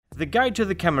The Guide to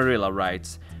the Camarilla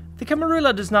writes, "The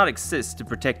Camarilla does not exist to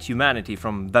protect humanity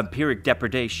from vampiric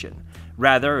depredation.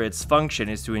 Rather, its function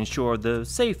is to ensure the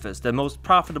safest and most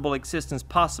profitable existence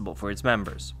possible for its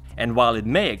members. And while it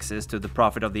may exist to the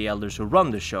profit of the elders who run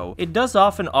the show, it does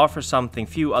often offer something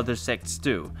few other sects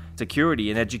do: security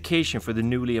and education for the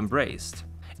newly embraced.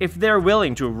 If they're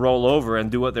willing to roll over and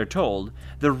do what they're told,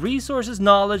 the resources,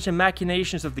 knowledge, and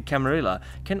machinations of the Camarilla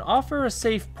can offer a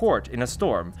safe port in a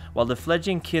storm, while the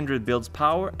fledgling kindred builds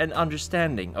power and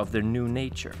understanding of their new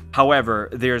nature. However,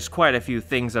 there's quite a few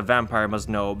things a vampire must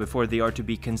know before they are to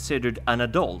be considered an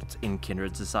adult in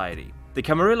kindred society. The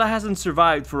Camarilla hasn't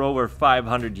survived for over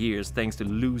 500 years thanks to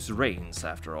loose reins,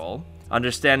 after all.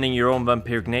 Understanding your own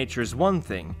vampiric nature is one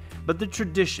thing, but the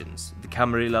traditions, the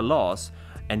Camarilla laws,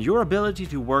 and your ability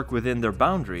to work within their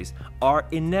boundaries are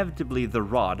inevitably the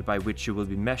rod by which you will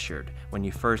be measured when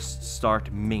you first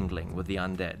start mingling with the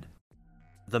undead."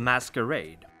 The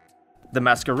Masquerade. The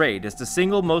Masquerade is the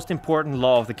single most important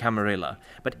law of the Camarilla,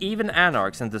 but even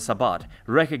anarchs and the Sabbat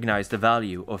recognize the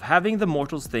value of having the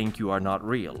mortals think you are not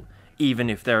real, even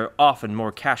if they're often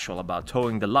more casual about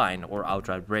towing the line or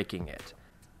outright breaking it.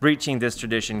 Breaching this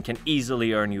tradition can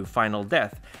easily earn you final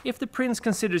death if the prince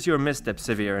considers your misstep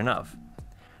severe enough.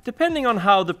 Depending on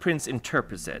how the prince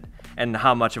interprets it, and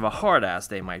how much of a hard-ass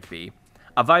they might be,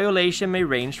 a violation may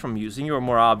range from using your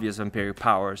more obvious vampiric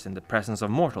powers in the presence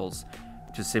of mortals,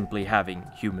 to simply having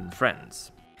human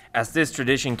friends. As this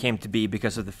tradition came to be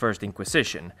because of the First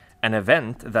Inquisition, an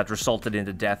event that resulted in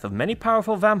the death of many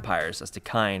powerful vampires as the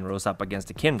kind rose up against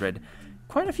the kindred,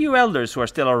 quite a few elders who are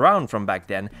still around from back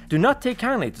then do not take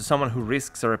kindly to someone who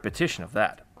risks a repetition of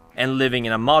that. And living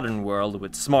in a modern world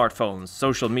with smartphones,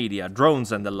 social media,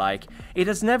 drones and the like, it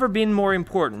has never been more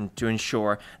important to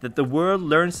ensure that the world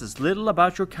learns as little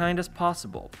about your kind as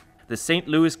possible. The St.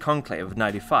 Louis Conclave of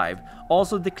 '95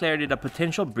 also declared it a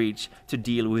potential breach to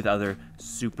deal with other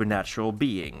supernatural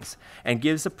beings, and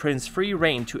gives a prince free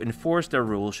rein to enforce their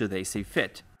rules should they see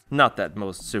fit. Not that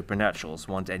most supernaturals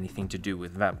want anything to do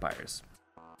with vampires.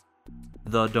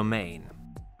 The Domain.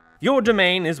 Your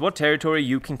domain is what territory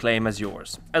you can claim as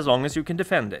yours, as long as you can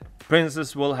defend it.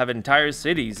 Princes will have entire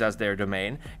cities as their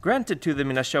domain, granted to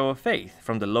them in a show of faith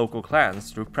from the local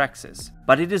clans through praxis.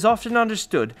 But it is often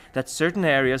understood that certain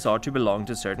areas are to belong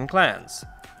to certain clans.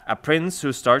 A prince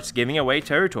who starts giving away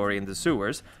territory in the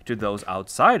sewers to those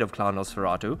outside of Clan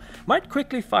Nosferatu might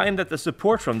quickly find that the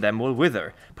support from them will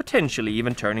wither, potentially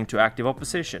even turning to active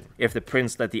opposition. If the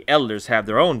prince let the elders have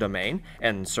their own domain,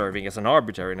 and serving as an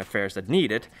arbiter in affairs that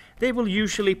need it, they will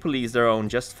usually police their own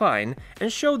just fine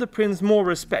and show the prince more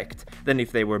respect than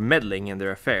if they were meddling in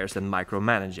their affairs and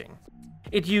micromanaging.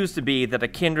 It used to be that a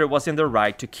kindred was in the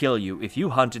right to kill you if you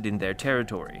hunted in their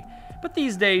territory. But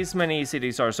these days, many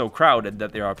cities are so crowded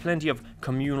that there are plenty of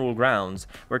communal grounds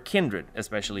where kindred,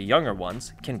 especially younger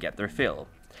ones, can get their fill.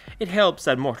 It helps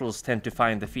that mortals tend to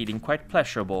find the feeding quite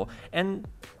pleasurable and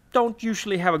don't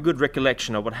usually have a good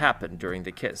recollection of what happened during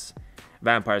the kiss.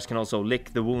 Vampires can also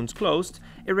lick the wounds closed,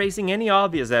 erasing any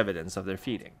obvious evidence of their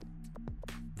feeding.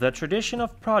 The tradition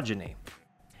of progeny.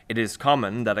 It is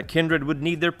common that a kindred would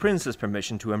need their prince's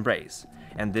permission to embrace,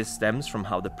 and this stems from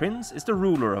how the prince is the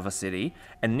ruler of a city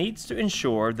and needs to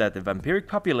ensure that the vampiric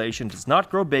population does not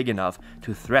grow big enough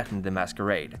to threaten the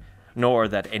masquerade, nor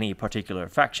that any particular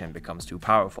faction becomes too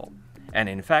powerful. And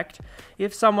in fact,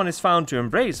 if someone is found to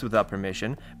embrace without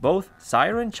permission, both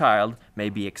sire and child may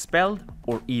be expelled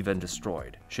or even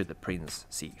destroyed, should the prince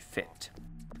see fit.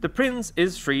 The prince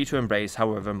is free to embrace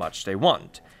however much they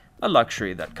want, a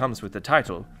luxury that comes with the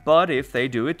title, but if they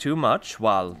do it too much,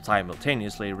 while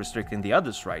simultaneously restricting the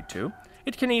other's right to,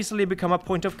 it can easily become a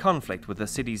point of conflict with the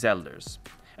city's elders,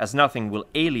 as nothing will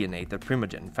alienate the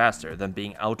primogen faster than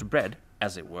being outbred,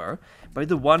 as it were, by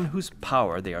the one whose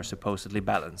power they are supposedly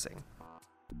balancing.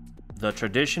 The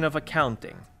tradition of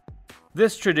accounting.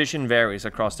 This tradition varies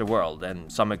across the world,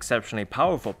 and some exceptionally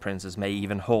powerful princes may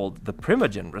even hold the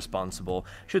primogen responsible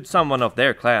should someone of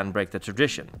their clan break the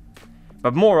tradition.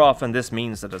 But more often this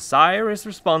means that a sire is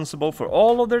responsible for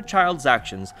all of their child's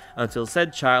actions until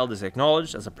said child is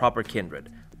acknowledged as a proper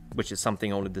kindred, which is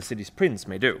something only the city's prince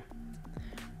may do.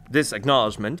 This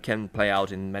acknowledgement can play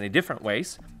out in many different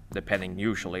ways, depending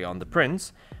usually on the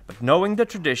prince, but knowing the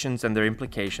traditions and their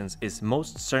implications is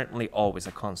most certainly always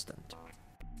a constant.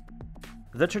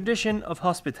 The tradition of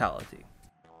hospitality.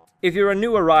 If you're a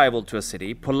new arrival to a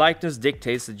city, politeness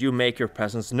dictates that you make your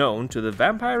presence known to the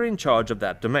vampire in charge of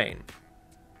that domain,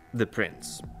 the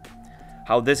prince.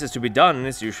 How this is to be done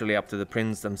is usually up to the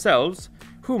prince themselves,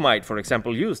 who might, for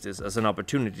example, use this as an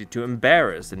opportunity to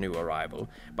embarrass the new arrival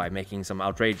by making some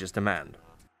outrageous demand.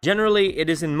 Generally, it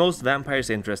is in most vampires'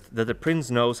 interest that the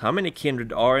prince knows how many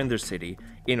kindred are in their city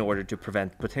in order to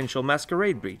prevent potential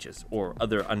masquerade breaches or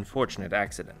other unfortunate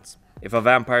accidents. If a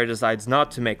vampire decides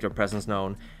not to make their presence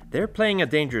known, they're playing a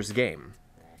dangerous game.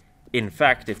 In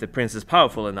fact, if the prince is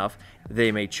powerful enough,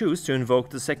 they may choose to invoke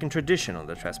the second tradition on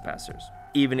the trespassers.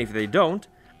 Even if they don't,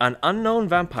 an unknown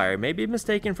vampire may be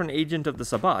mistaken for an agent of the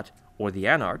Sabbat or the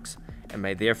Anarchs, and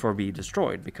may therefore be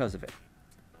destroyed because of it.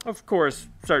 Of course,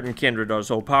 certain kindred are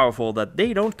so powerful that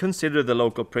they don't consider the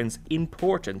local prince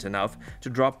important enough to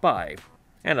drop by,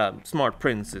 and a smart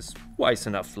prince is wise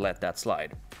enough to let that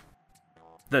slide.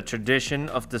 The tradition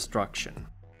of destruction.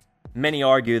 Many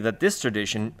argue that this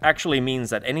tradition actually means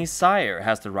that any sire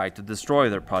has the right to destroy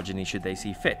their progeny should they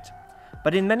see fit.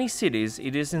 But in many cities,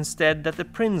 it is instead that the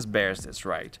prince bears this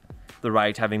right, the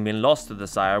right having been lost to the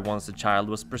sire once the child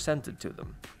was presented to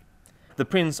them. The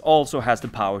prince also has the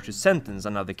power to sentence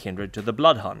another kindred to the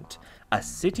blood hunt, a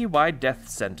city-wide death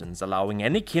sentence allowing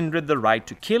any kindred the right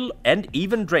to kill and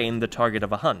even drain the target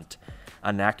of a hunt,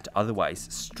 an act otherwise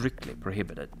strictly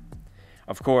prohibited.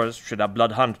 Of course, should a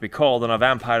blood hunt be called on a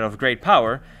vampire of great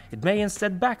power, it may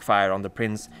instead backfire on the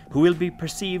prince, who will be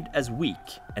perceived as weak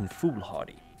and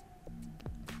foolhardy.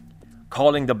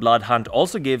 Calling the blood hunt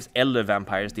also gives elder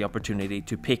vampires the opportunity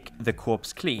to pick the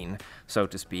corpse clean, so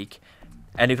to speak,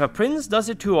 and if a prince does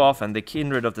it too often, the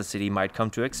kindred of the city might come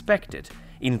to expect it,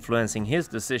 influencing his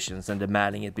decisions and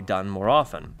demanding it be done more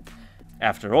often.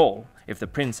 After all, if the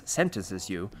prince sentences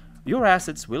you, your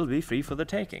assets will be free for the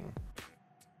taking.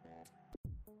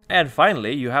 And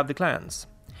finally, you have the clans.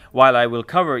 While I will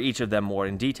cover each of them more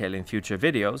in detail in future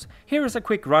videos, here is a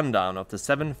quick rundown of the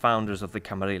 7 founders of the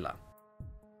Camarilla.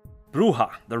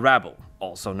 Bruja, the rabble,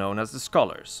 also known as the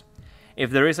Scholars. If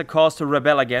there is a cause to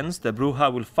rebel against, the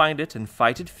Bruja will find it and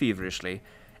fight it feverishly,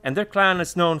 and their clan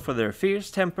is known for their fierce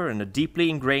temper and a deeply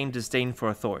ingrained disdain for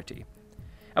authority.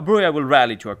 A Bruja will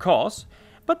rally to a cause,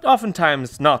 but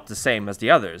oftentimes not the same as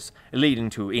the others, leading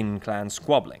to in-clan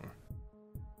squabbling.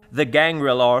 The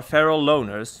Gangrel are feral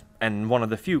loners, and one of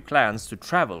the few clans to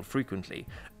travel frequently,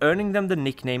 earning them the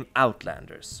nickname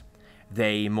Outlanders.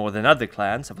 They, more than other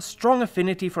clans, have a strong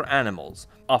affinity for animals,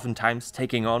 oftentimes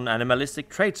taking on animalistic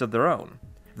traits of their own.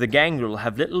 The Gangrel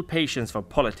have little patience for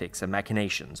politics and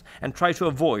machinations, and try to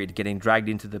avoid getting dragged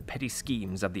into the petty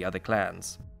schemes of the other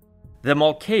clans. The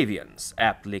Malkavians,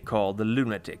 aptly called the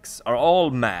Lunatics, are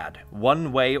all mad,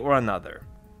 one way or another.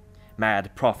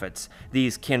 Mad prophets,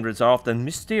 these kindreds are often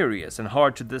mysterious and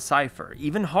hard to decipher,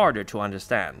 even harder to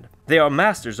understand. They are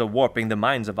masters of warping the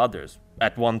minds of others,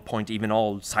 at one point even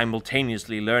all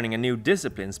simultaneously learning a new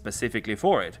discipline specifically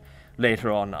for it,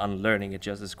 later on unlearning it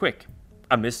just as quick,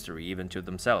 a mystery even to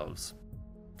themselves.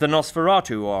 The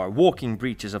Nosferatu are walking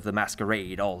breaches of the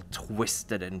Masquerade, all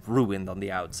twisted and ruined on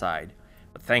the outside.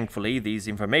 But thankfully, these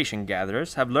information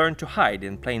gatherers have learned to hide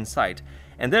in plain sight,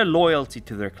 and their loyalty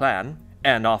to their clan,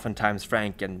 and oftentimes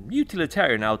frank and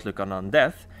utilitarian outlook on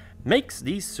undeath, makes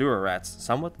these sewer rats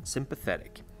somewhat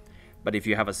sympathetic. But if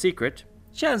you have a secret,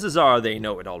 chances are they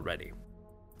know it already.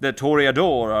 The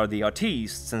Toreador are the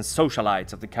artistes and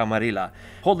socialites of the Camarilla,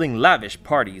 holding lavish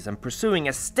parties and pursuing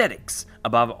aesthetics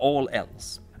above all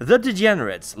else. The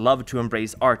Degenerates love to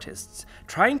embrace artists,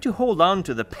 trying to hold on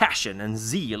to the passion and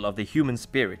zeal of the human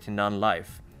spirit in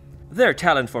non-life. Their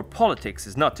talent for politics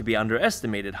is not to be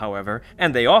underestimated, however,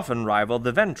 and they often rival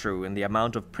the Ventru in the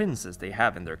amount of princes they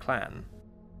have in their clan.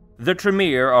 The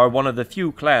Tremere are one of the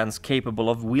few clans capable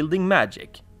of wielding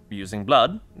magic, using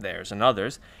blood, theirs and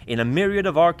others, in a myriad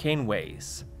of arcane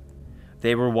ways.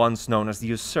 They were once known as the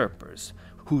Usurpers,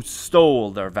 who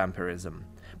stole their vampirism,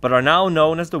 but are now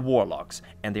known as the Warlocks,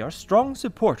 and they are strong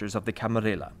supporters of the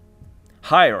Camarilla.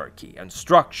 Hierarchy and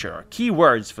structure are key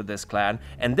words for this clan,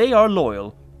 and they are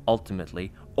loyal,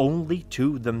 ultimately, only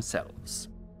to themselves.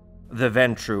 The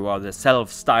Ventru are the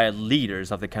self-styled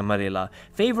leaders of the Camarilla,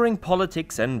 favoring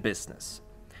politics and business.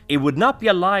 It would not be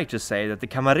a lie to say that the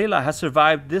Camarilla has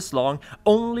survived this long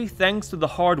only thanks to the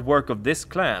hard work of this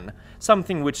clan,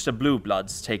 something which the Blue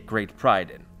Bloods take great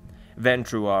pride in.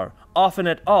 Ventru are often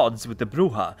at odds with the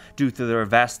Bruja due to their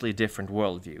vastly different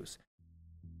worldviews.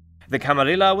 The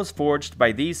Camarilla was forged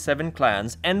by these 7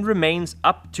 clans and remains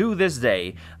up to this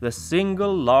day the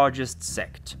single largest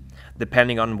sect.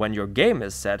 Depending on when your game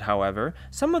is set, however,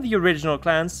 some of the original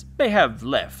clans may have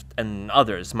left and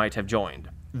others might have joined.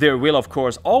 There will of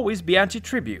course always be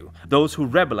anti-tribu, those who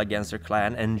rebel against their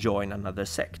clan and join another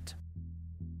sect.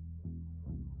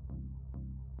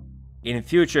 In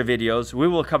future videos, we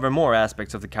will cover more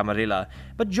aspects of the Camarilla,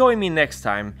 but join me next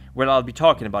time where I'll be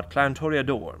talking about Clan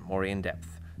Toreador more in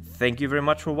depth. Thank you very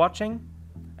much for watching,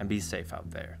 and be safe out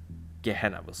there.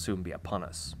 Gehenna will soon be upon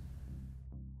us.